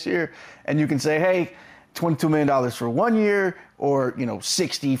next year, and you can say, hey, $22 million for 1 year or,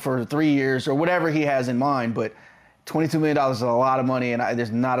 60 for 3 years or whatever he has in mind. But $22 million is a lot of money, and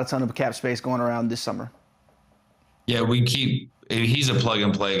there's not a ton of cap space going around this summer. Yeah, he's a plug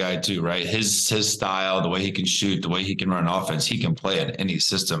and play guy too, right? His style, the way he can shoot, the way he can run offense, he can play in any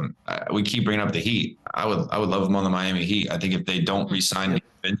system. We keep bringing up the Heat. I would love him on the Miami Heat. I think if they don't re-sign Gabe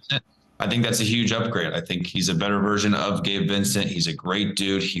Vincent, I think that's a huge upgrade. I think he's a better version of Gabe Vincent. He's a great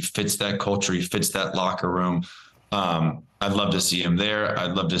dude. He fits that culture. He fits that locker room. I'd love to see him there.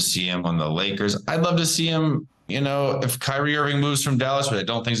 I'd love to see him on the Lakers. I'd love to see him, if Kyrie Irving moves from Dallas, but I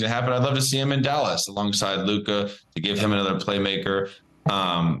don't think it's going to happen, I'd love to see him in Dallas alongside Luka to give him another playmaker.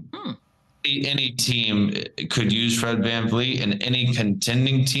 Any team could use Fred VanVleet, and any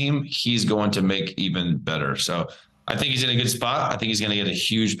contending team, he's going to make even better. So I think he's in a good spot. I think he's going to get a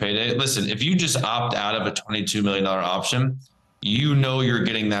huge payday. Listen, if you just opt out of a $22 million option, you're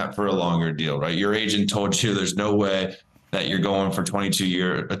getting that for a longer deal, right? Your agent told you there's no way that you're going for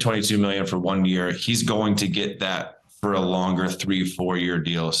 $22 million for 1 year. He's going to get that for a longer 3-4 year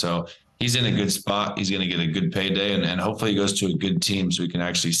deal. So he's in a good spot. He's going to get a good payday, and hopefully he goes to a good team so we can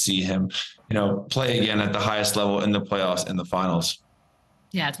actually see him, play again at the highest level in the playoffs and the finals.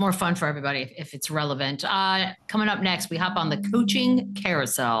 Yeah, it's more fun for everybody if it's relevant. Coming up next, we hop on the coaching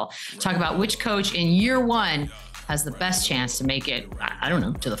carousel. Talk about which coach in year one has the best chance to make it, I don't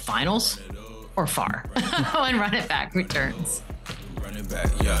know, to the finals or far when Run It Back returns. Run it back,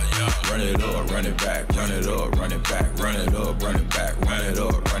 yeah. Run it up, run it back, run it up, run it back, run it up, run it back, run it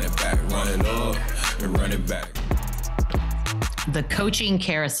up, run it back, run it up, and run it back. The coaching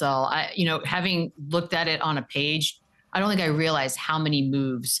carousel, having looked at it on a page, I don't think I realized how many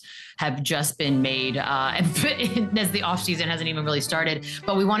moves have just been made as the offseason hasn't even really started.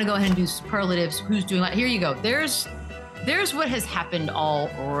 But we want to go ahead and do superlatives. Who's doing what? Here you go. There's what has happened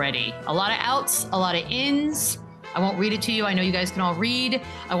already. A lot of outs, a lot of ins. I won't read it to you. I know you guys can all read.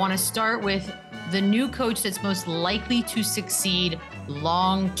 I want to start with the new coach that's most likely to succeed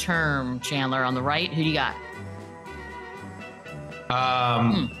long-term. Chandler, on the right, who do you got?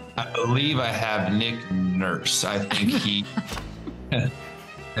 I believe I have Nick Nurse. I think he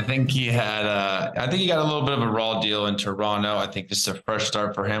got a little bit of a raw deal in Toronto. I think this is a fresh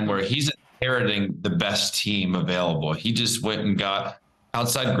start for him where he's inheriting the best team available. He just went and got,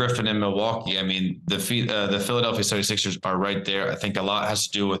 outside Griffin and Milwaukee, I mean, the Philadelphia 76ers are right there. I think a lot has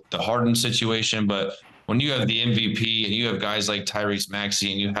to do with the Harden situation, but when you have the MVP and you have guys like Tyrese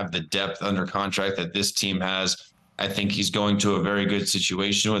Maxey and you have the depth under contract that this team has, I think he's going to a very good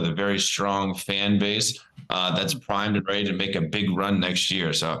situation with a very strong fan base that's primed and ready to make a big run next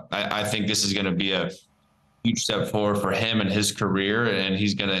year. So I think this is going to be a huge step forward for him and his career. And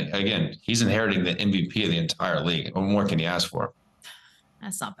he's inheriting the MVP of the entire league. What more can you ask for?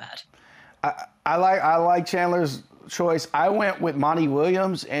 That's not bad. I like Chandler's choice. I went with Monty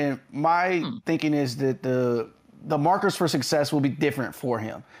Williams, and my thinking is that the markers for success will be different for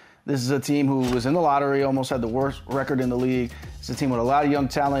him. This is a team who was in the lottery, almost had the worst record in the league. It's a team with a lot of young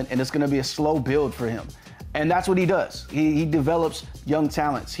talent, and it's going to be a slow build for him. And that's what he does. He develops young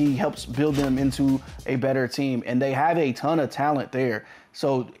talents. He helps build them into a better team, and they have a ton of talent there.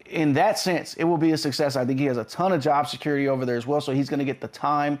 So in that sense, it will be a success. I think he has a ton of job security over there as well, so he's going to get the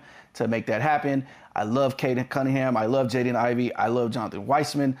time to make that happen. I love Caden Cunningham. I love Jaden Ivey. I love Jonathan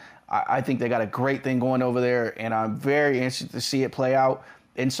Weissman. I think they got a great thing going over there, and I'm very interested to see it play out.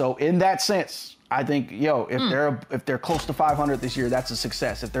 And so in that sense, I think, if they're close to 500 this year, that's a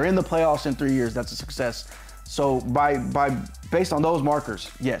success. If they're in the playoffs in 3 years, that's a success. So based on those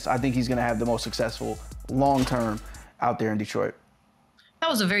markers, yes, I think he's going to have the most successful long-term out there in Detroit. That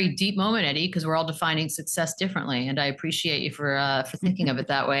was a very deep moment, Eddie, because we're all defining success differently, and I appreciate you for thinking of it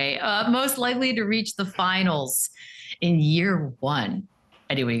that way. Most likely to reach the finals in year one.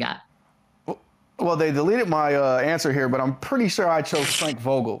 Eddie, what do you got? Well, they deleted my answer here, but I'm pretty sure I chose Frank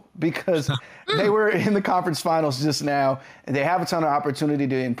Vogel because they were in the conference finals just now, and they have a ton of opportunity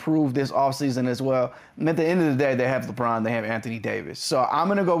to improve this offseason as well. And at the end of the day, they have LeBron, they have Anthony Davis. So I'm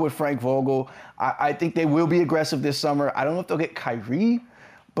going to go with Frank Vogel. I think they will be aggressive this summer. I don't know if they'll get Kyrie,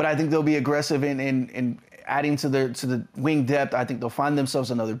 but I think they'll be aggressive in adding to the wing depth. I think they'll find themselves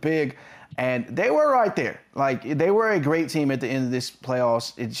another big. And they were right there. Like, they were a great team at the end of this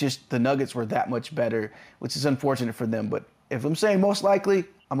playoffs. It's just the Nuggets were that much better, which is unfortunate for them. But if I'm saying most likely,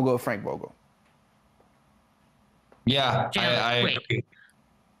 I'm going to go with Frank Vogel. Yeah, I agree.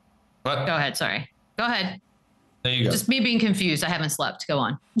 What? Go ahead. Sorry. Go ahead. There you go. Just me being confused. I haven't slept. Go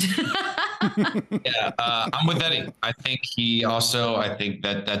on. Yeah, I'm with Eddie. I think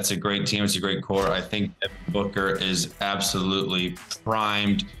that's a great team. It's a great core. I think Devin Booker is absolutely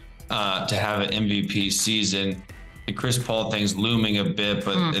primed to have an MVP season. The Chris Paul thing's looming a bit,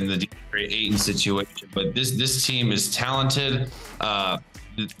 but in the DeAndre Ayton situation. But this team is talented.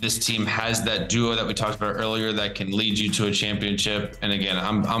 This team has that duo that we talked about earlier that can lead you to a championship. And again,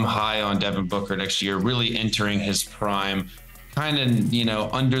 I'm high on Devin Booker next year, really entering his prime. Kind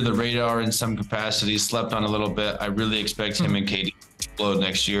of, under the radar in some capacity, slept on a little bit. I really expect him and KD to explode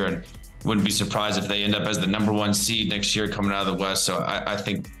next year, and wouldn't be surprised if they end up as the #1 seed next year coming out of the West. So I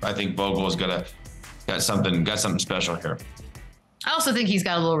think Vogel is got something special here. I also think he's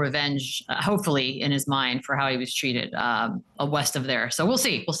got a little revenge, hopefully, in his mind for how he was treated west of there. So we'll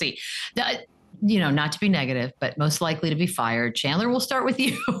see. We'll see. Not to be negative, but most likely to be fired. Chandler, we'll start with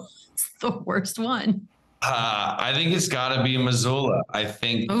you. It's the worst one. I think it's got to be Mazzulla. I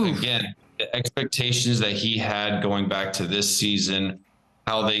think, again, the expectations that he had going back to this season,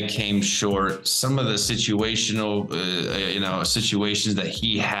 how they came short, some of the situations that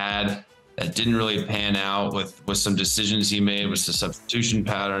he had that didn't really pan out with some decisions he made, with the substitution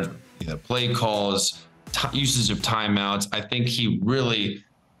pattern, the play calls, usage of timeouts. I think he really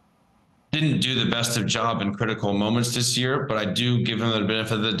didn't do the best of job in critical moments this year, but I do give him the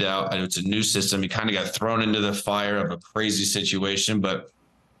benefit of the doubt. It's a new system. He kind of got thrown into the fire of a crazy situation, but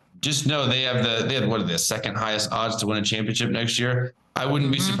just know they have the second highest odds to win a championship next year. I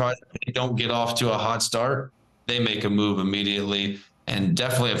wouldn't be surprised if they don't get off to a hot start, they make a move immediately. And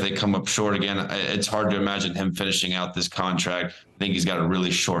definitely if they come up short again, it's hard to imagine him finishing out this contract. I think he's got a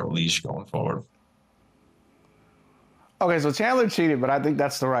really short leash going forward. Okay, so Chandler cheated, but I think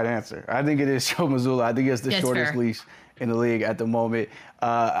that's the right answer. I think it is Joe Mazzulla. I think he has the shortest leash in the league at the moment.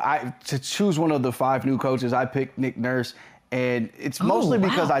 To choose one of the 5 new coaches, I picked Nick Nurse, and it's mostly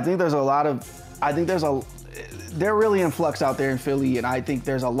because I think they're really in flux out there in Philly, and I think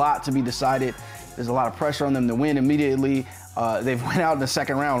there's a lot to be decided. There's a lot of pressure on them to win immediately. They've went out in the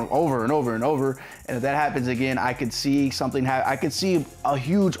second round over and over and over, and if that happens again, I could see something. I could see a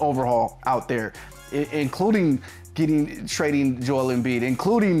huge overhaul out there, including trading Joel Embiid,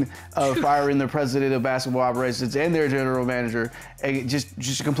 including firing the president of basketball operations and their general manager, and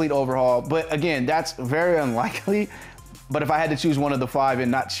just a complete overhaul. But again, that's very unlikely. But if I had to choose one of the 5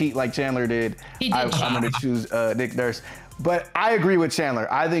 and not cheat like Chandler did, I'm going to choose Nick Nurse. But I agree with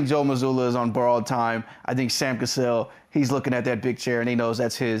Chandler. I think Joe Mazzulla is on borrowed time. I think Sam Cassell, he's looking at that big chair and he knows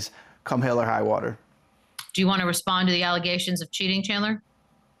that's his come hell or high water. Do you want to respond to the allegations of cheating, Chandler?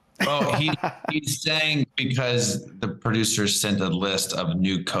 Oh, he's saying because the producers sent a list of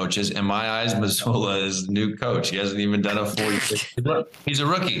new coaches. In my eyes, Mazzulla is a new coach. He hasn't even done a full year. He's a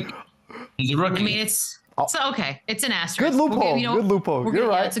rookie. He's a rookie. I mean, it's okay. It's an asterisk. Good loophole. Good loophole. You're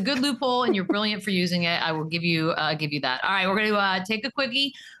right. It's a good loophole, and you're brilliant for using it. I will give you that. All right, we're going to take a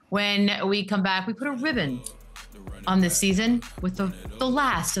quickie. When we come back, we put a ribbon on this season with the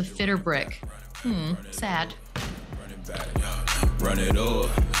last of Fit or Brick. Sad. Run it up,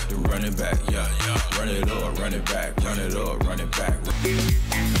 the running back, run it up, run it back, run it up, run it back.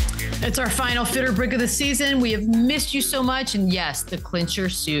 It's our final Fit or Brick of the season. We have missed you so much, and yes, the clincher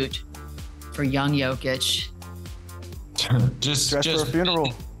suit for young Jokic. just for a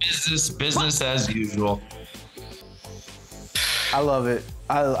funeral. Business as usual. I love it.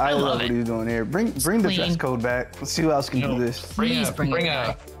 I love what he's doing here. Bring the dress code back. Let's see who else can do this.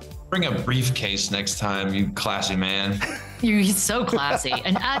 Bring a briefcase next time, you classy man. He's so classy.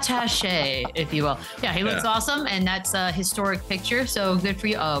 An attaché, if you will. Yeah, he looks awesome, and that's a historic picture, so good for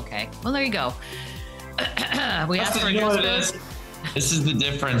you. Oh, okay. Well, there you go. We asked for a guest. This is the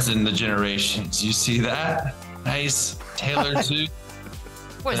difference in the generations. You see that? Nice tailored suit.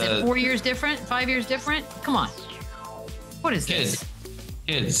 What is it, 4 years different? 5 years different? Come on. What is this?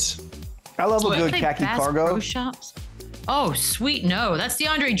 Kids. I love a good khaki cargo. Pro shops? Oh, sweet. No, that's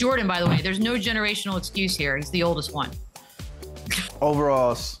DeAndre Jordan, by the way. There's no generational excuse here. He's the oldest one.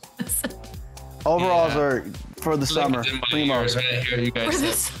 Overalls are for the summer. Primo. You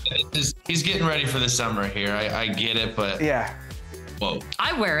guys he's getting ready for the summer here. I get it, but yeah. Whoa.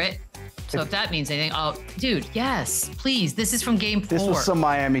 I wear it. So if that means anything, oh, dude, yes, please. This is from Game 4. This was some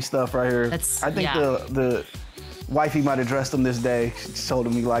Miami stuff right here. I think the wifey might have dressed him this day. She told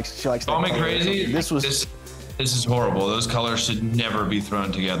him she likes that. Call me crazy. This is horrible. Those colors should never be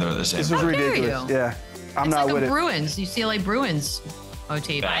thrown together at the same time. This was ridiculous. Yeah. I'm not with it. Bruins, UCLA Bruins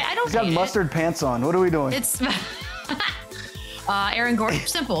motif. I don't. He's got mustard pants on. What are we doing? It's Aaron Gordon.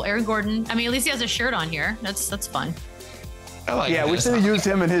 Simple. Aaron Gordon. I mean, at least he has a shirt on here. That's fun. We should have used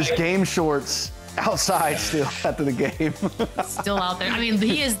him in his game shorts outside still after the game. Still out there. I mean,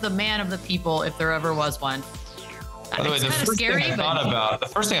 he is the man of the people if there ever was one. By the way, the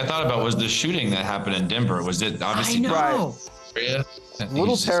first thing I thought about was the shooting that happened in Denver. Was it obviously right? A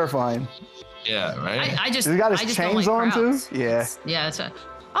little terrifying. Yeah, right. He's got his chains on too. Yeah. Yeah, that's right.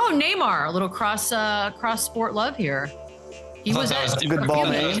 Oh, Neymar, a little cross sport love here. He was a good ball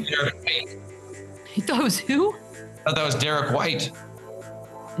name. He thought it was who? I thought that was Derek White.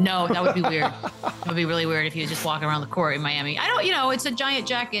 No, that would be weird. That would be really weird if he was just walking around the court in Miami. It's a giant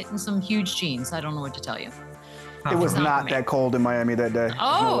jacket and some huge jeans. I don't know what to tell you. It was not that cold in Miami that day.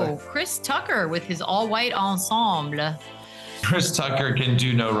 Oh, Chris Tucker with his all-white ensemble. Chris Tucker can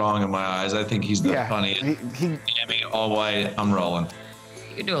do no wrong in my eyes. I think he's the funniest. Miami, all white, I'm rolling.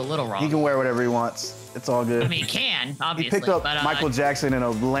 He can do a little wrong. He can wear whatever he wants. It's all good. I mean, he can, obviously. He picked up Michael Jackson in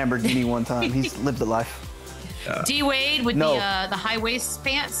a Lamborghini one time. He's lived the life. D Wade with the high waist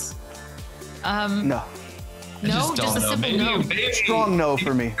pants. No. No, just a simple no. Maybe, strong no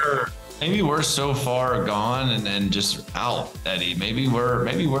for me. Maybe we're so far gone and just out, Eddie. Maybe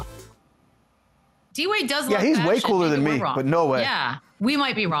we're. D Wade does. Yeah, he's way cooler than me, but no way. Yeah, we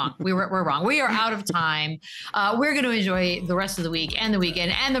might be wrong. We're wrong. We are out of time. We're going to enjoy the rest of the week and the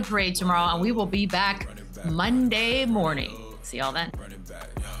weekend and the parade tomorrow, and we will be back Monday morning. See y'all then.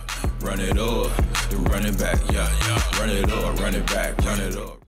 Run it up, the running back, run it up, run it back, run it up.